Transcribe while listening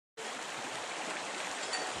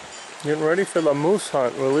Getting ready for the moose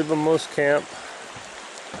hunt. We're leaving moose camp.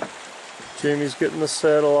 Jamie's getting the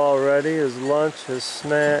saddle all ready, his lunch, his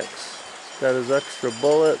snacks. He's got his extra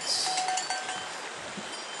bullets.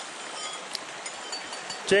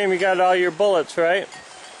 Jamie, you got all your bullets, right?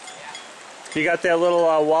 Yeah. You got that little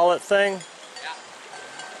wallet thing? Yeah.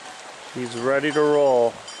 He's ready to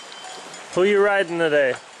roll. Who you riding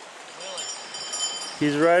today? Willie.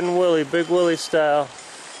 He's riding Willie, Big Willie style.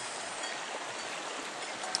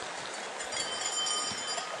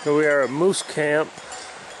 Here we are at moose camp.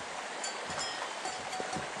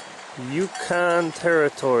 Yukon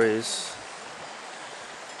territories.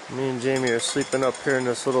 Me and Jamie are sleeping up here in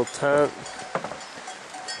this little tent.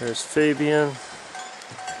 There's Fabian,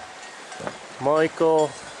 Michael.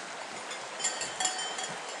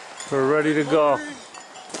 We're ready to go.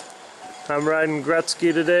 I'm riding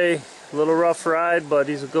Gretzky today. A little rough ride, but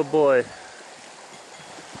he's a good boy.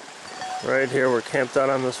 Right here, we're camped out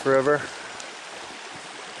on this river.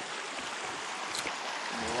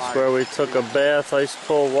 That's where we took a bath, ice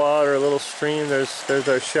cold water, a little stream. There's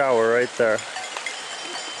our shower right there.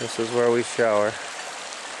 This is where we shower.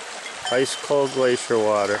 Ice cold glacier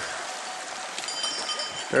water.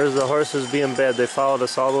 There's the horses being bad. They followed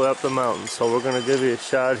us all the way up the mountain. So we're going to give you a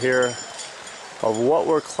shot here of what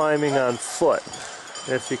we're climbing on foot.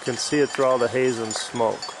 If you can see it through all the haze and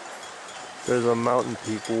smoke. There's a mountain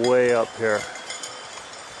peak way up here.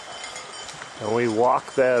 And we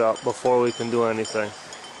walk that up before we can do anything.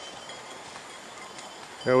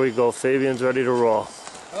 Here we go. Fabian's ready to roll.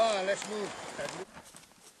 Oh, let's move.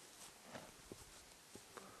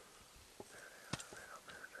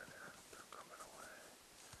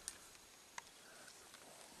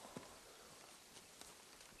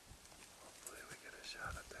 Hopefully we get a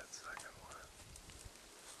shot at that second one.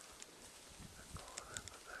 They're going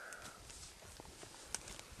into there.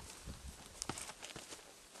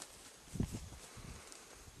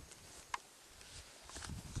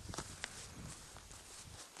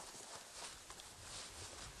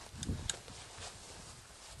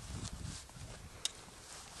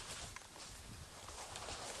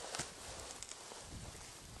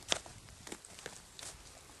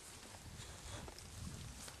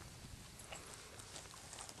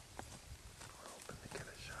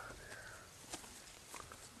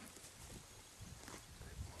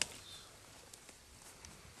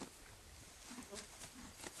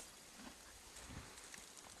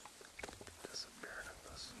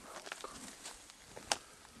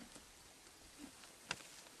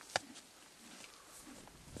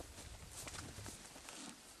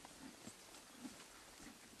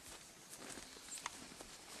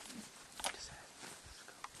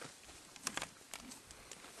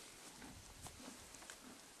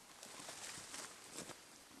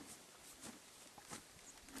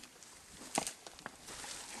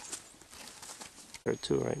 There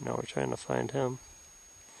too right now. We're trying to find him.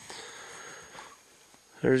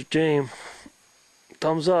 There's James.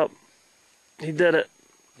 Thumbs up. He did it.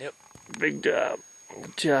 Yep. Big job.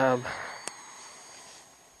 Good job.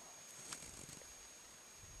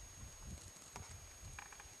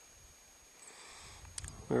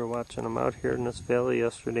 We were watching him out here in this valley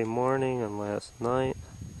yesterday morning and last night.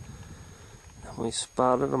 And we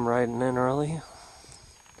spotted him riding in early.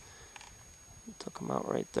 Took him out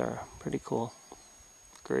right there. Pretty cool.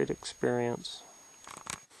 Great experience.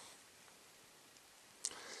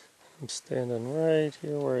 I'm standing right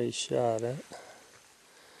here where he shot it.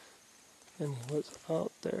 And he was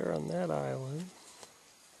out there on that island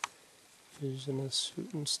using his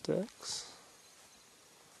shooting sticks.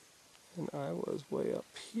 And I was way up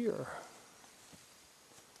here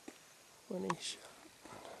when he shot.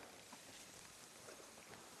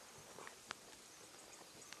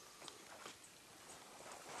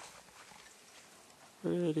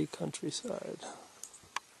 Pretty countryside.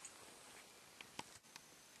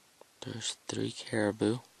 There's 3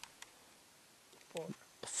 caribou. 4.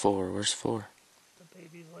 4. Where's 4? The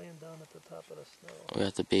baby's laying down at the top of the snow. We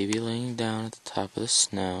got the baby laying down at the top of the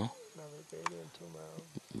snow. Another baby and 2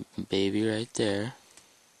 moms. Baby right there.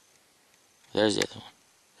 There's the other one.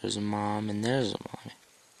 There's a mom and there's a mommy.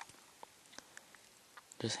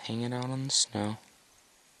 Just hanging out on the snow.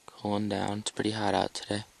 Cooling down. It's pretty hot out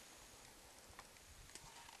today.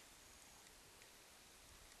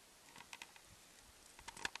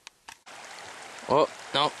 Oh,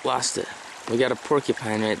 nope, lost it. We got a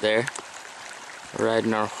porcupine right there. We're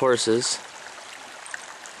riding our horses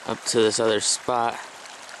up to this other spot.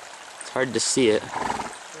 It's hard to see it.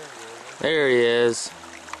 There he is.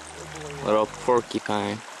 Little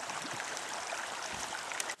porcupine.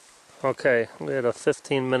 Okay, we had a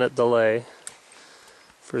 15-minute delay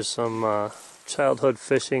for some childhood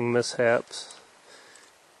fishing mishaps.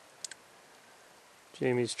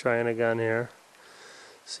 Jamie's trying again here,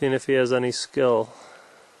 seeing if he has any skill.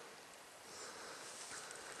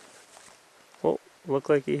 Oh, looked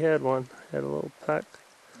like he had one. Had a little peck.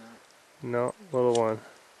 No, little one.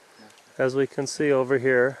 As we can see over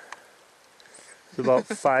here, there's about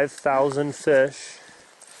 5,000 fish.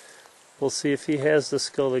 We'll see if he has the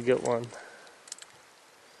skill to get one.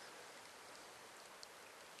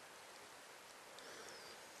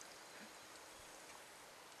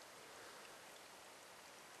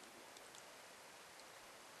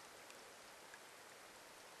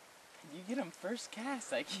 You get him first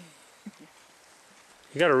cast, like.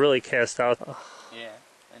 You gotta really cast out. Yeah,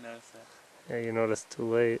 I noticed that. Yeah, you noticed too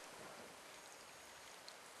late.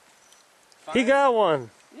 Fine. He got one!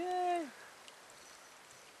 Yay!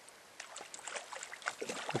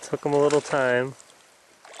 It took him a little time.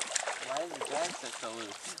 Why is the drag set so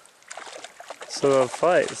loose? So it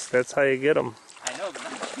fights. That's how you get them. I know, but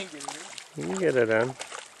I can't get it in. You can get it in.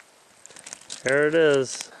 There it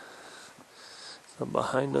is. And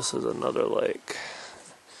behind us is another lake.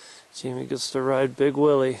 Jamie gets to ride Big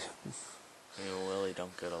Willie. Me and Willie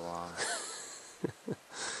don't get along.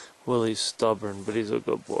 Willie's stubborn, but he's a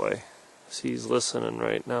good boy. See, he's listening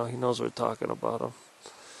right now. He knows we're talking about him.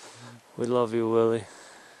 We love you, Willie.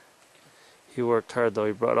 He worked hard though.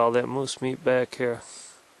 He brought all that moose meat back here.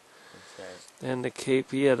 And the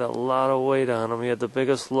Cape, he had a lot of weight on him. He had the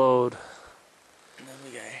biggest load. And then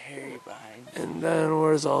we got Harry behind. And then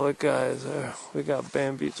where's all the guys there? We got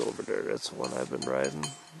Bambi's over there. That's the one I've been riding.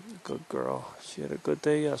 Good girl. She had a good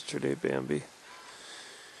day yesterday, Bambi.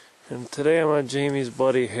 And today I'm on Jamie's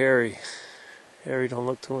buddy, Harry. Harry, don't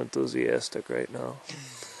look too enthusiastic right now.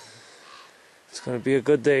 It's going to be a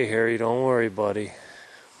good day, Harry. Don't worry, buddy.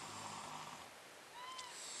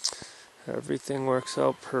 Everything works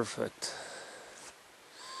out perfect.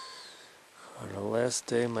 On the last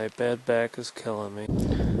day, my bad back is killing me.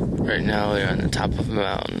 Right now we're on the top of a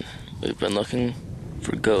mountain. We've been looking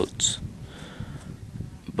for goats,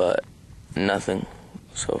 but nothing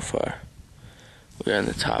so far. We're on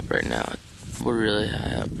the top right now. We're really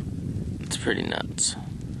high up. It's pretty nuts.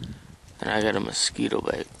 And I got a mosquito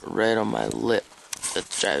bite right on my lip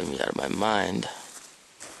that's driving me out of my mind.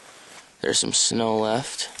 There's some snow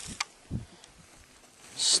left.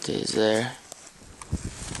 Stays there.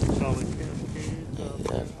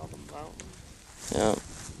 Yep.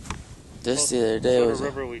 This the other day was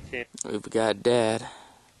we've got Dad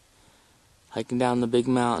hiking down the big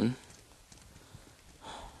mountain.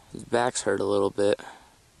 His back's hurt a little bit.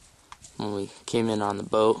 When we came in on the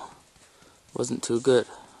boat, wasn't too good.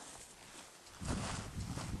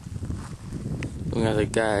 We got the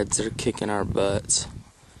guides that are kicking our butts.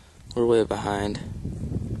 We're way behind.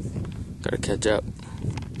 Gotta catch up.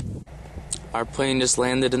 Our plane just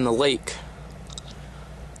landed in the lake.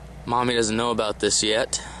 Mommy doesn't know about this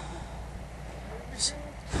yet.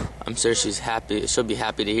 I'm sure she's happy. She'll be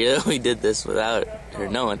happy to hear that we did this without her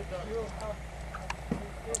knowing.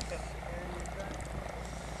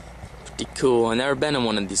 Pretty cool. I've never been in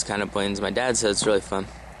one of these kind of planes. My dad said it's really fun.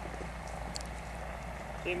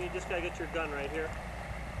 Jamie, you just gotta get your gun right here.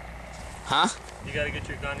 Huh? You gotta get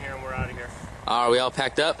your gun here and we're out of here. Are we all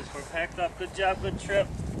packed up? We're packed up. Good job, good trip.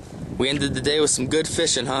 We ended the day with some good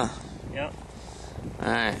fishing, huh? Yep.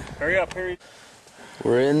 Alright. Hurry up, hurry.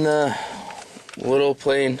 We're in the little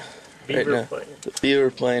plane Beaver right now. plane. The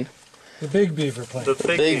beaver plane. The big beaver plane. The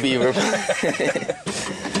Big beaver plane.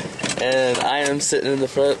 And I am sitting in the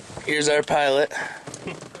front. Here's our pilot.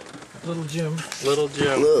 Little Jim. Little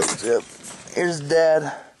Jim. Little Jim. Here's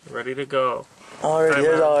Dad. Ready to go. Alright,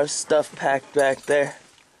 here's all our stuff packed back there.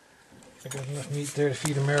 I got enough meat there to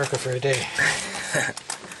feed America for a day.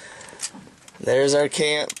 There's our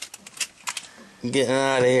camp. Getting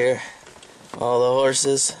out of here. All the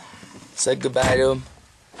horses. Said goodbye to them.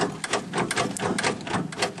 I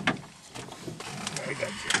got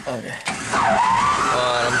you. Okay.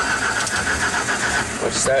 On 'em.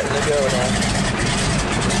 We're starting to go now.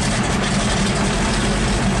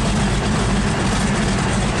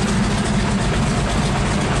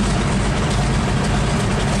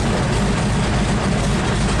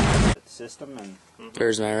 System and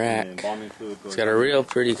There's my rack. embalming fluid goes It's got a real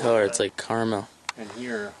pretty color. It's like caramel. and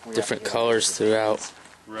here we Different have to get colors the throughout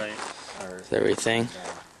Right. with everything.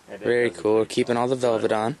 edit Very of the cool. We're big keeping all the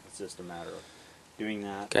velvet on. It's just a matter of doing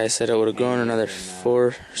that. Guy said it would have grown another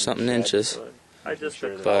 4 something inches. I just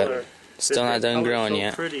the But color. Still not The done color's growing so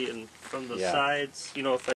yet. pretty, and from the Yeah. sides, you know, if